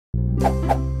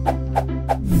Online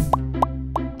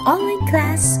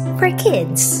class for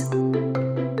kids.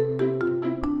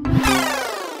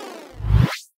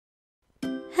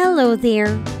 Hello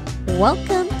there!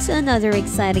 Welcome to another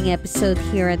exciting episode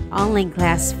here at Online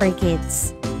Class for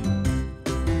Kids.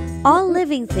 All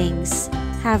living things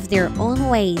have their own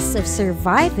ways of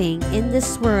surviving in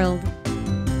this world.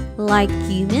 Like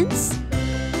humans,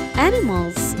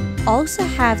 animals also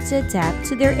have to adapt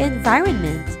to their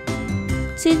environment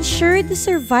to ensure the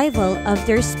survival of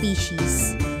their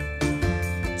species.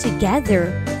 Together,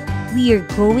 we are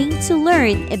going to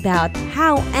learn about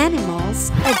how animals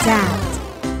adapt.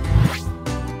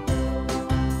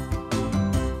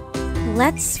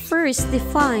 Let's first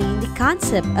define the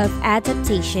concept of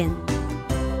adaptation.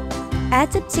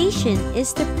 Adaptation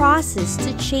is the process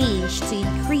to change to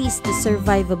increase the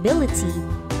survivability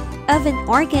of an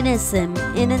organism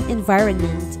in an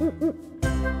environment.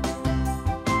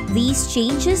 These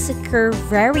changes occur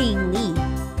varyingly.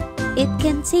 It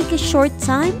can take a short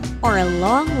time or a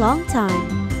long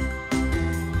time.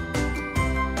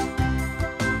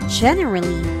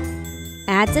 Generally,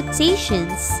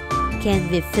 adaptations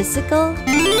can be physical,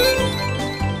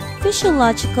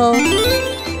 physiological,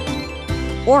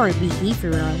 or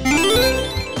behavioral.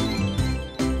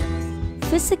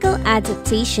 Physical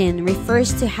adaptation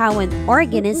refers to how an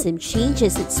organism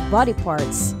changes its body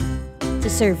parts to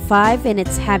survive in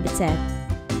its habitat.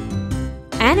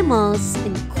 Animals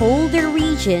in colder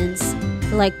regions,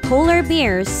 like polar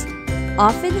bears,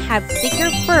 often have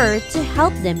thicker fur to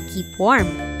help them keep warm.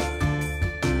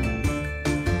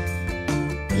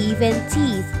 Even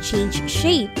teeth change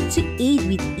shape to aid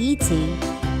with eating,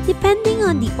 depending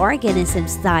on the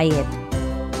organism's diet.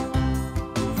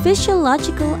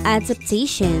 Physiological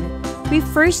adaptation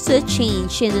refers to a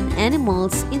change in an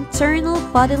animal's internal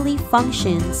bodily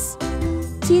functions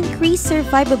to increase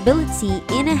survivability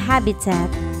in a habitat.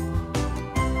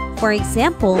 For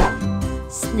example,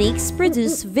 snakes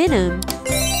produce venom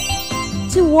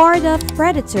to ward off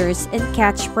predators and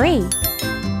catch prey.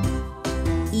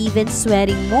 Even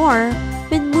sweating more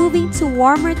when moving to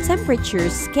warmer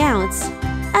temperatures counts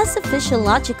as a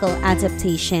physiological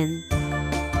adaptation.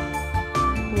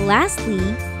 Lastly,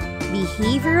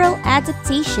 behavioral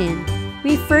adaptation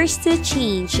refers to a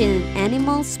change in an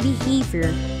animal's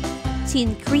behavior to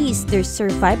increase their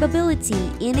survivability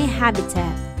in a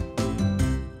habitat.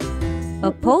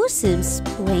 Opossums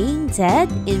playing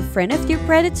dead in front of their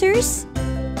predators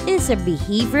is a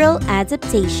behavioral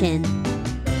adaptation.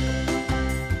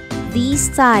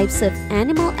 These types of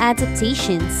animal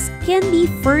adaptations can be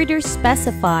further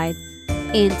specified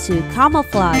into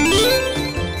camouflage,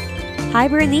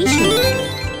 hibernation,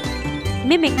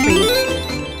 mimicry,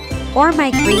 or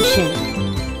migration.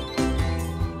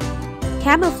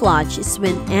 Camouflage is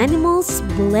when animals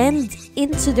blend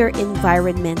into their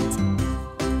environment.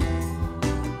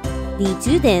 They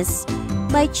do this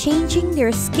by changing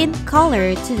their skin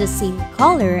color to the same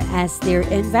color as their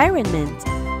environment.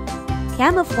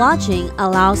 Camouflaging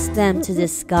allows them to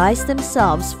disguise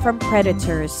themselves from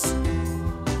predators.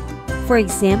 For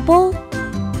example,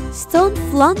 stone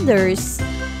flounders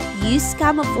use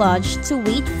camouflage to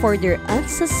wait for their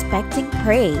unsuspecting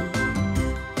prey.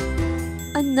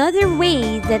 Another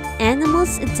way that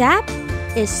animals adapt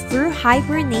is through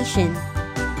hibernation.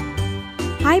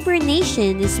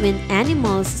 Hibernation is when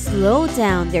animals slow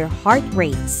down their heart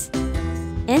rates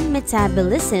and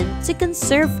metabolism to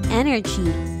conserve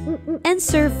energy and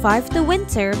survive the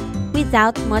winter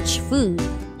without much food.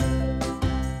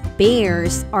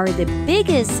 Bears are the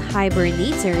biggest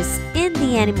hibernators in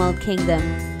the animal kingdom.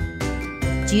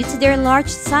 Due to their large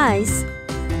size,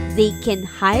 they can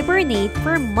hibernate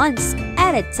for months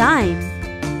at a time.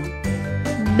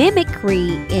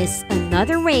 Mimicry is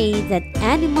another way that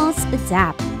animals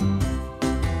adapt.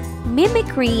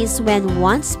 Mimicry is when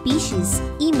one species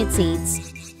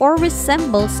imitates or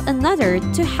resembles another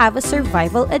to have a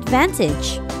survival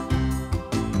advantage.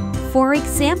 For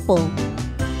example,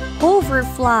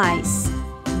 hoverflies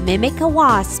mimic a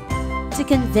wasp to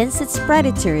convince its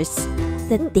predators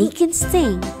that they can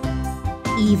sting,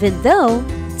 even though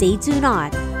they do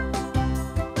not.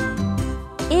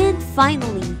 And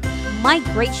finally,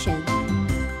 migration.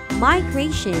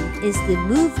 Migration is the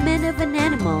movement of an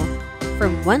animal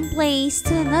from one place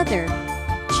to another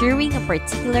during a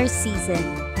particular season.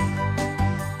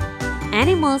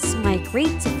 Animals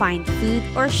migrate to find food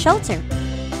or shelter.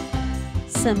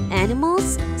 Some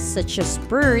animals, such as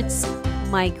birds,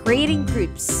 migrate in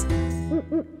groups.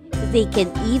 They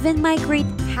can even migrate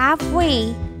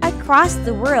halfway across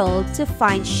the world to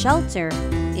find shelter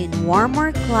in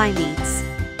warmer climates.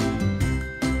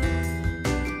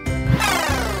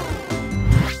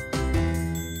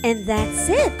 And that's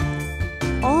it!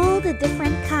 All the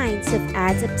different kinds of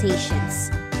adaptations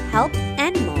help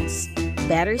animals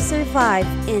better survive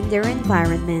in their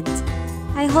environment.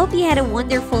 I hope you had a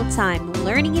wonderful time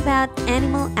learning about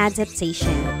animal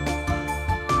adaptation.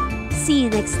 See you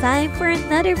next time for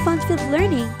another fun-filled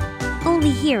learning,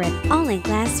 only here at Online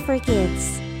Class for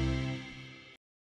Kids.